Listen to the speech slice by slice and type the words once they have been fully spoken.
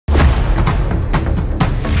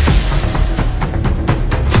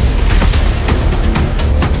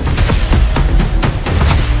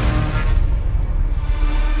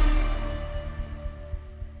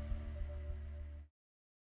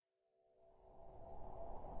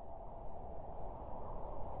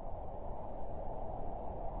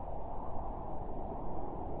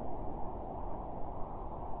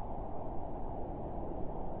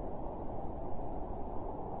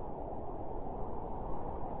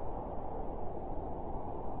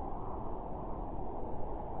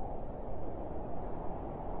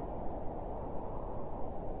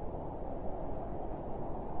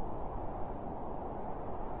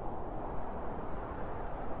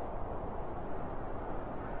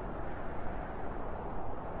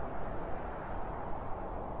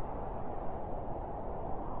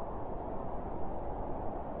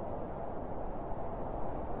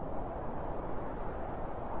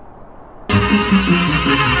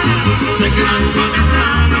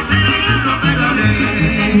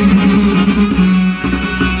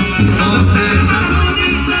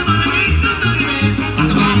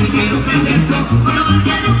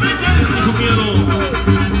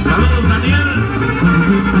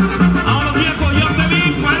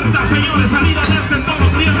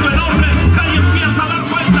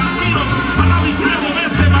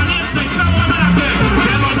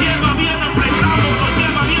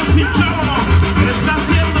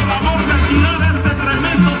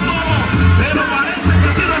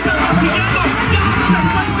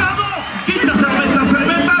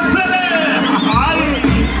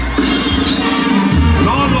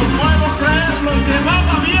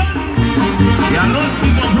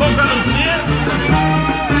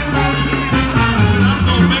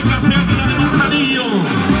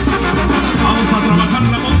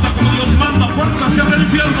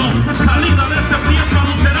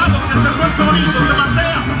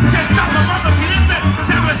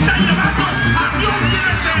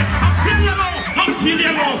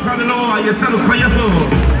Ahí están los payasos.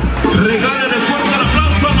 Regálenle fuerte el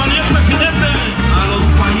aplauso al valiente jinete, a los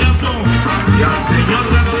payasos y al señor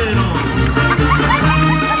ganadero.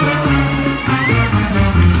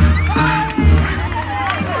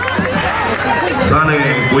 Sale,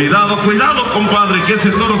 cuidado, cuidado, compadre, que ese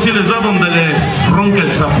toro sí les da donde les ronca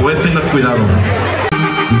el sapo, tengan cuidado.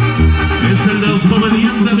 Es el de los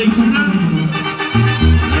obedientes de Tuxpan,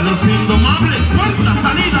 de los indomables. Fuerte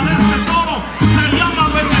salida de este toro. Se llama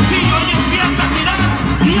Bebecillo y empieza a tirar.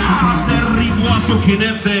 ¡Ya! Derribó a su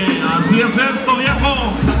jinete. Así es esto, viejo.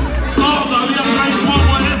 Todavía trae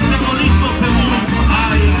fuego en este bonito seguro.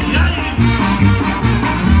 ¡Ay, ay, ay!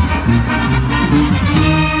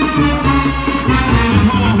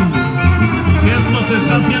 Que esto se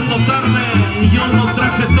está haciendo tarde y yo no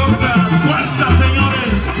traje torta. ¡Fuerza,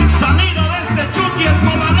 señores! Salida de este Chucky, el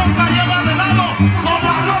con la loca lleva de lado. Con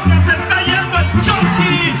la loca se está yendo el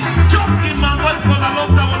Chucky. Chucky mandó el con la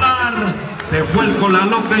loca a volar. Se fue el con la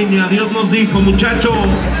loca y ni a Dios nos dijo, muchachos.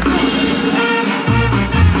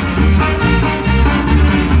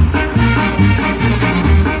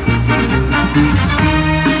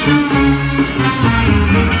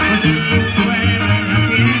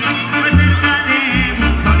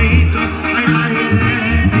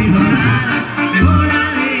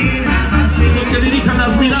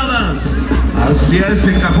 Hacia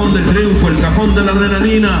ese cajón del triunfo, el cajón de la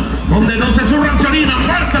adrenalina, donde no se surra gasolina.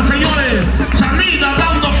 ¡Fuerza, señores! Salida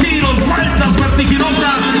dando giros, vueltas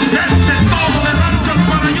vertiginosas. Este todo de Rancho al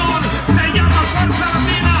Farallon se llama Fuerza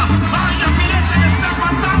Latina. ¡Vaya, Pirete, le está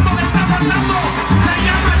faltando, le está faltando! Se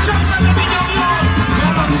llama Chapa de Niño Dios,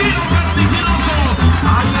 con los giros vertiginosos.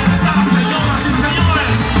 Ahí está, señoras y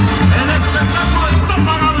señores. El espectáculo está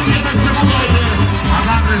parado y viene el segundo aire.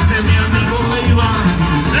 Agárrese, mi amigo Leiva.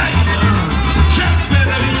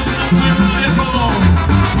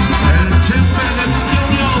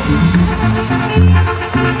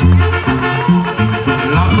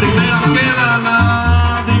 La primera queda la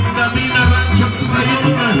dictamina Rancho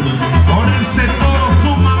con este toro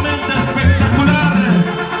sumamente espectacular.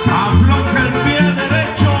 Afloja el pie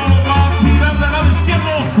derecho, va a tirar del lado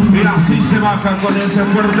izquierdo y así se baja con ese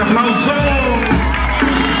fuerte aplauso.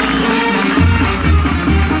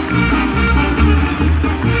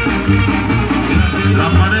 La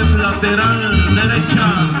pared lateral derecha,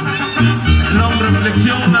 el hombre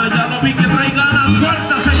flexiona, ya lo vi que trae ganas.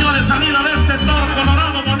 Fuerza, señores, salida de este toro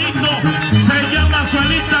colorado bonito, se llama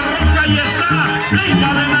Suelita Roja y está Leiva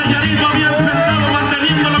de Nayarit, bien sentado,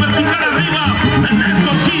 manteniendo la vertical arriba, en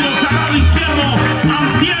esos giros al lado izquierdo,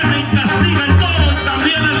 mantiene y castiga el toro, y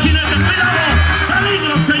también el jinete. Cuidado,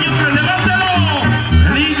 peligro, señores, levántelo,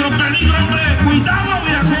 peligro, peligro, hombre, cuidado,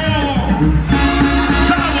 viejo.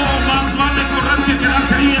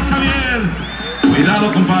 Ahí está bien.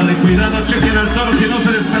 Cuidado, compadre, cuidado, chequen al toro que no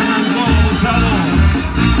se despertó abusado.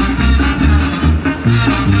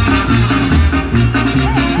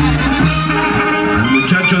 Al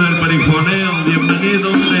muchacho del perifoneo,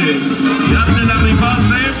 bienvenido, hombre. Ya te la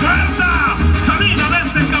rifaste, fuerza. Salida de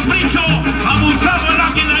este capricho, abusado el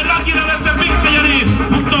águila de este Big Yarit.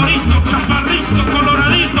 Un torito, chaparrito,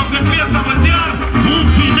 coloradito que empieza a voltear. Un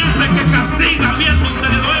jinete que castiga bien donde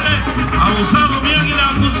le duele. Abusado, mi águila,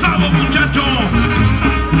 abusado, muchacho.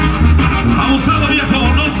 Abusado, viejo,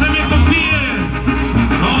 no se me confíe.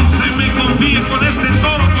 No se me confíe con este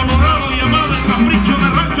toro colorado y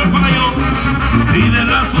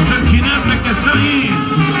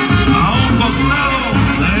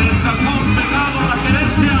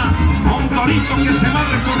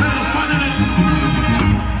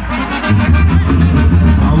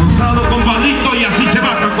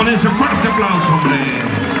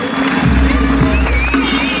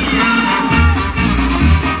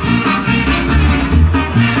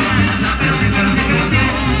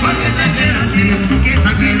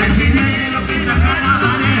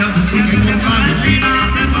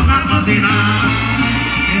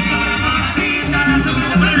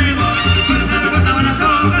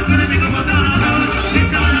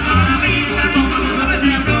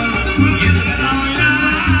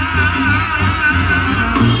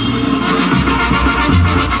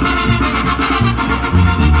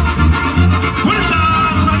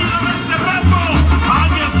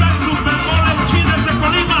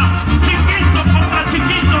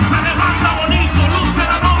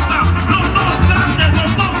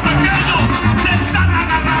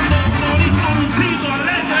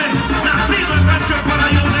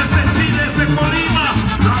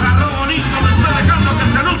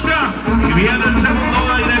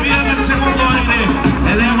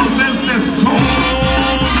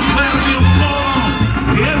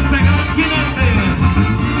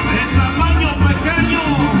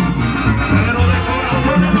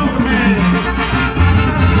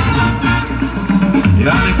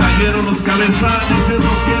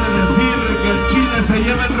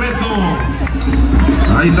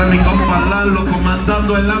Ahí está mi compa Lalo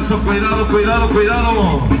comandando el lazo. Cuidado, cuidado,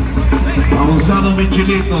 cuidado. Abusado, mis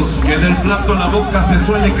chilitos, que del plato a la boca se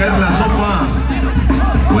suele caer la sopa.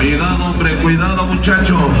 Cuidado, hombre, cuidado,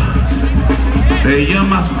 muchacho. Te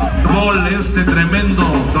llamas Bol, este tremendo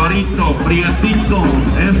torito, prietito,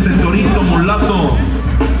 este torito mulato,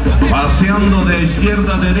 paseando de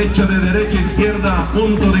izquierda a derecha, de derecha a izquierda, a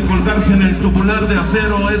punto de colgarse en el tubular de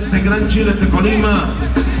acero, este gran chile de Colima.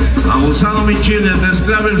 Abusado, mi chile,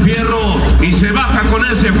 desclava el fierro y se baja con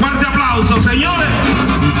ese fuerte aplauso, señores.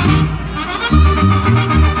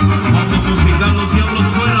 Cuando musican los diablos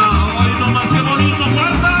fuera, hoy nomás qué bonito,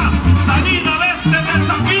 fuerza, salida de este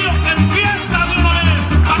desafío que empieza de una vez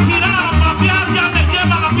a girar, a patear, ya le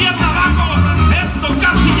lleva la pierna abajo. Esto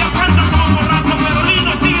casi ya cuenta como borracho, pero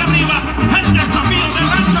Lino sigue arriba. El desafío de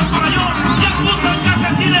Rancho al Farallon, ya puso el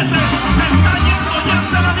cajetinete, se está yendo, ya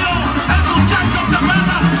se la dio. El muchacho se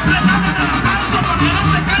pega, le dan en el asalto para que no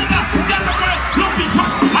se caiga, ya se fue, lo pisó.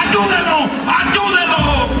 ¡Ayúdelo! ¡Ayúdelo!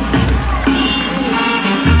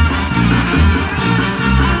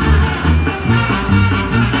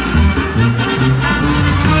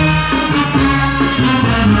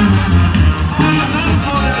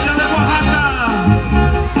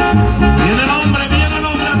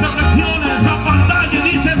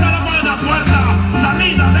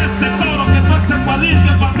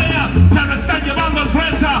 Que patea, se lo está llevando el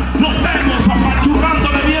fresa, lo vemos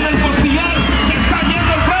apachurrándole bien el costillar, se está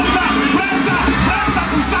yendo el fresa, fresa, fresa,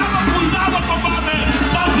 cuidado, compadre,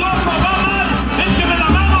 va loco, va mal, écheme la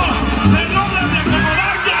mano, se logra de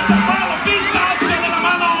acomodar, ya se fue a la pinza, écheme la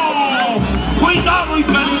mano, cuidado y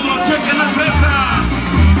peligro, chequen la fresa.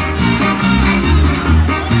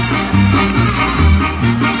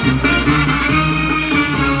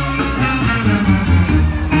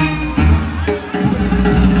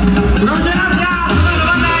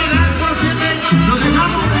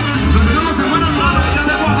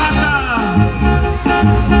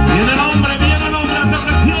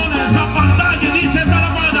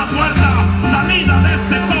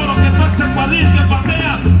 Que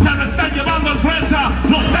patea, se lo está llevando el fresa,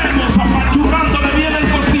 lo vemos apachurrándole bien el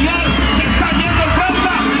costillar, se está yendo el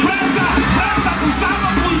fresa, fresa, fresa,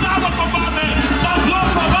 cuidado, compadre, va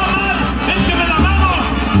loco, va mal, écheme la mano,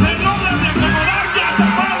 se logra de acomodar, ya se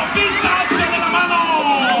fue a la pinza, écheme la mano,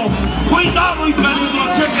 cuidado y peligro,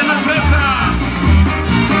 chequen la fresa.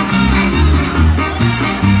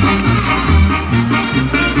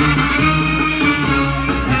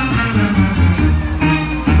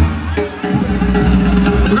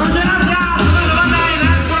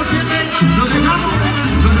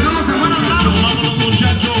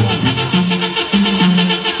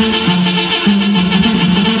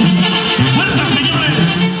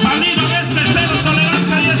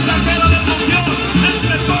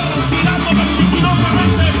 Este toro tirando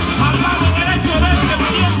vertiginosamente al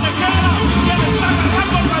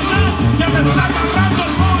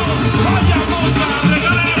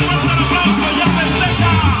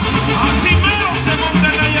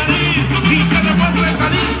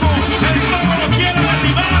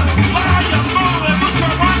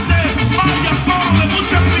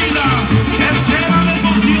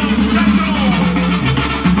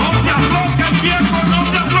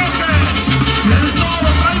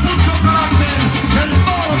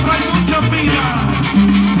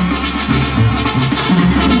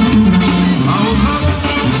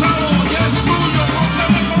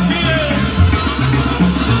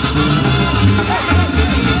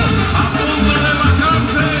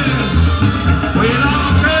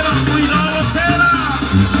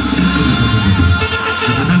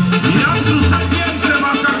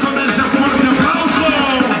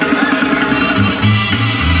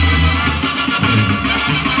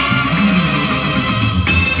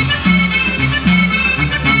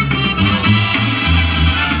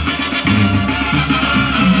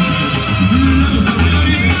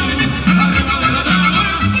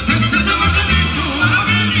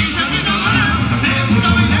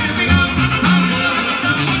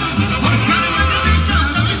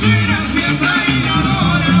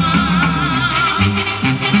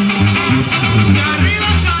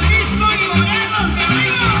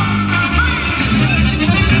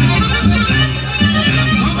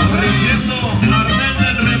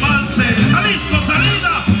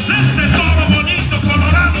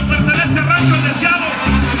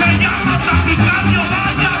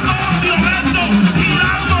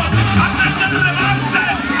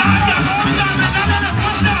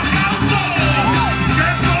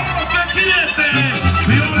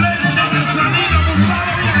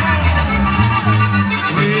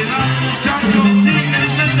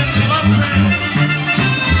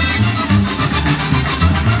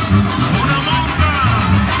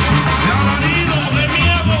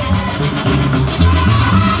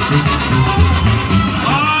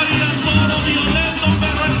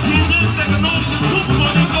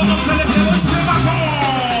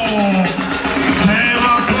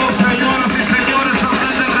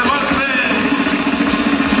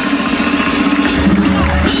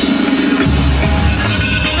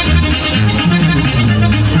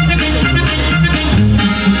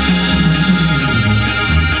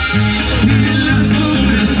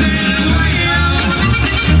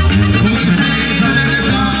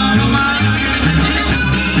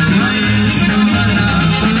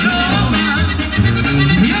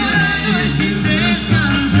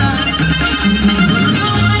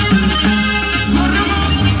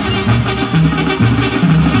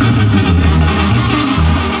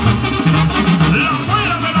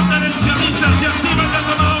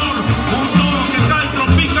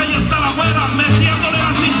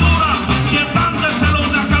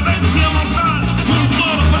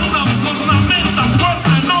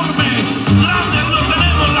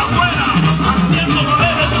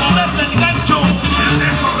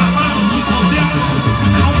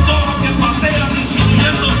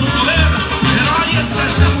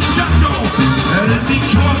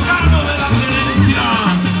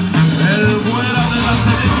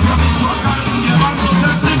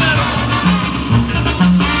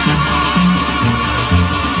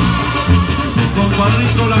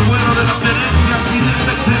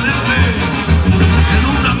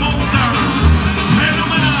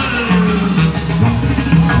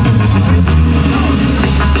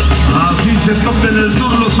se toquen el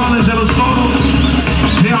sur los sones de los toros.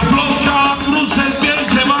 Se afloja, cruza el pie y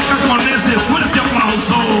se baja con ese fuerte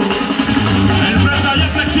aplauso. El frente ya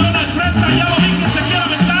flexiona, el frente ya lo vi que se quiere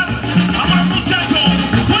aventar. Ahora muchachos,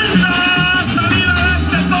 buena salida de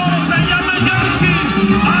este toro, se llama Yankee.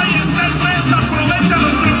 Ahí está el frente, aprovecha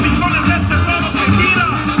los trompicones de este toro que gira.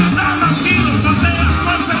 Nada kilos, bandera,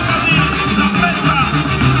 fuerte el camino, la presa.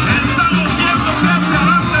 Están los tiempos que se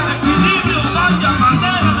arranque de equilibrio, vaya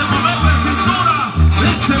manera de mover la cintura.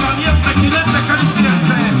 Este valiente jinete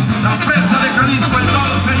jalisciense, la presa de Jalisco, el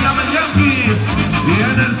toro se llama Yankee. Y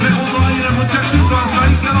en el segundo aire, muchachitos, hasta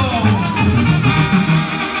ahí quedó.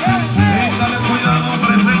 Téngale cuidado,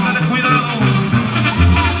 hombre, téngale cuidado.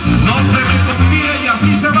 No se reconfíe y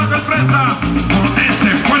así se baja el presa. Con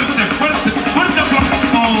ese fuerte, fuerte, fuerte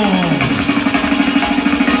aplauso.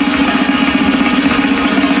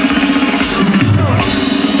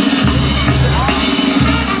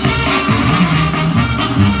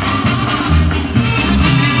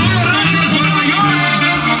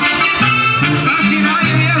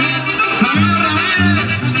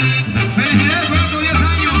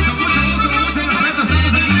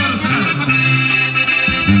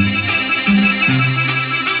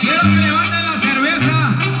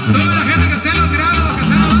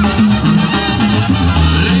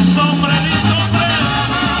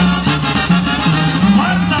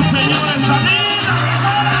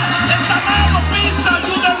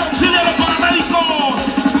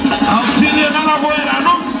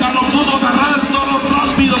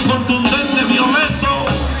 Contundente, violento.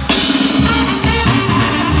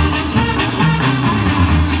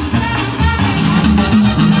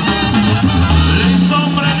 Listo,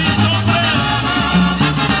 hombre, listo, hombre.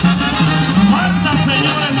 Falta,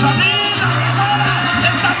 señores, salida.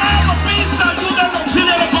 Esta mano pisa, ayuda al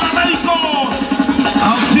auxilio de los paramédicos.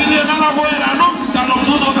 Auxilien a la abuela, nunca lo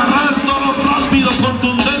dudo agarrar todos rápido,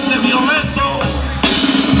 contundente, violento.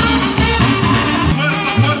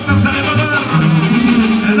 Fuerte, se le va a dar.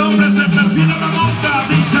 El hombre se perfila la boca,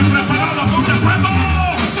 dice preparado, ponte fuego.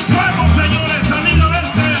 Fuego, señores, salida de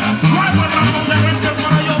este. Fuego el ramo de Rancho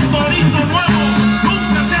para allá, un torito nuevo.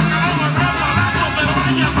 Nunca se ha acabado el ramo hablando, pero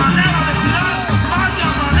vaya manera de tirar, vaya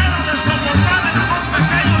manera de soportar el amor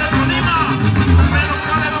pequeño de Colima. Pero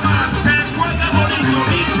cabe nomás, que juegue bonito,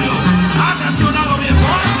 limpio. Ha reaccionado viejo,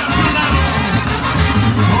 ha reaccionado.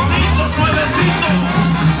 Bonito, nuevecito.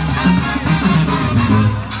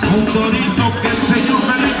 Un torito que el señor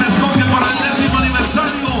escoge para el 10º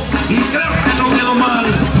aniversario y creo que no quedó mal.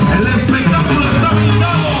 El espectáculo está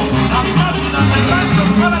pintado. Las páginas de Rancho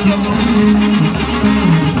Farallon.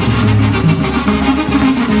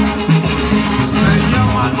 Se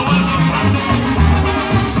llama Nuestras.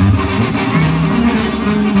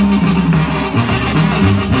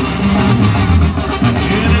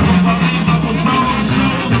 Tiene un padrino abusado.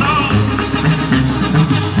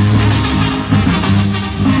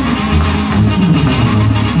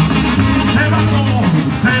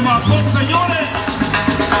 Se bajó, señores.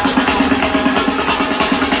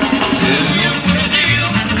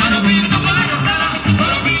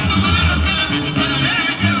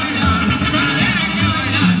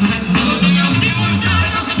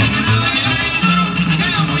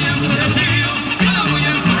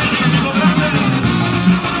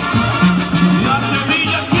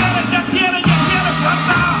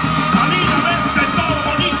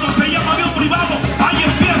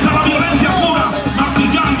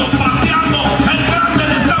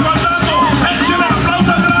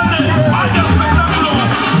 Vaya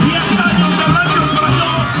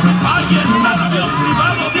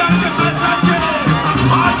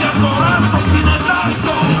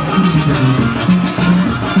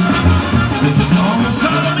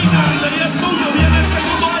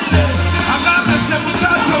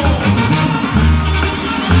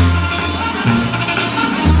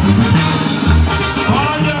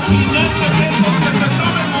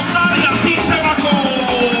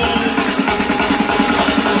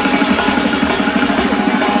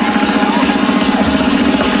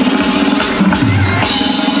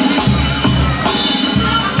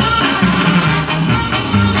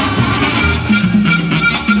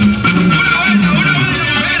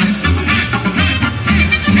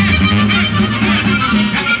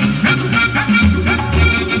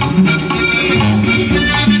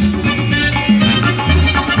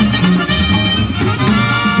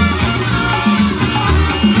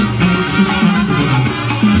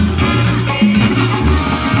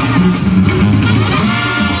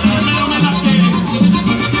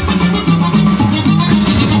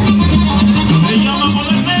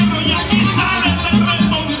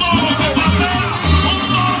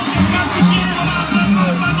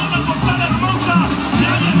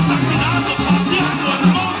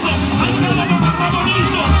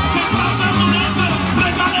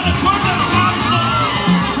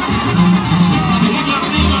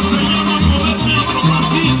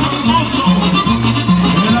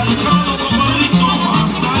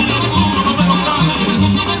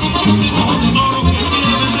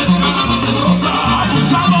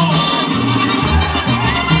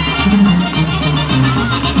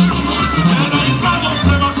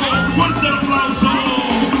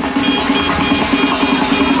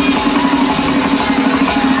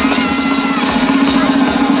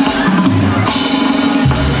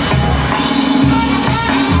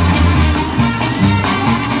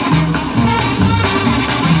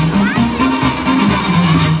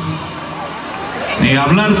Ni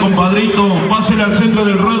hablar, compadrito. Pásele al centro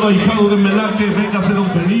del ruedo, ahijado de Melaque. Véngase, don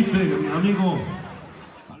Felipe, mi amigo.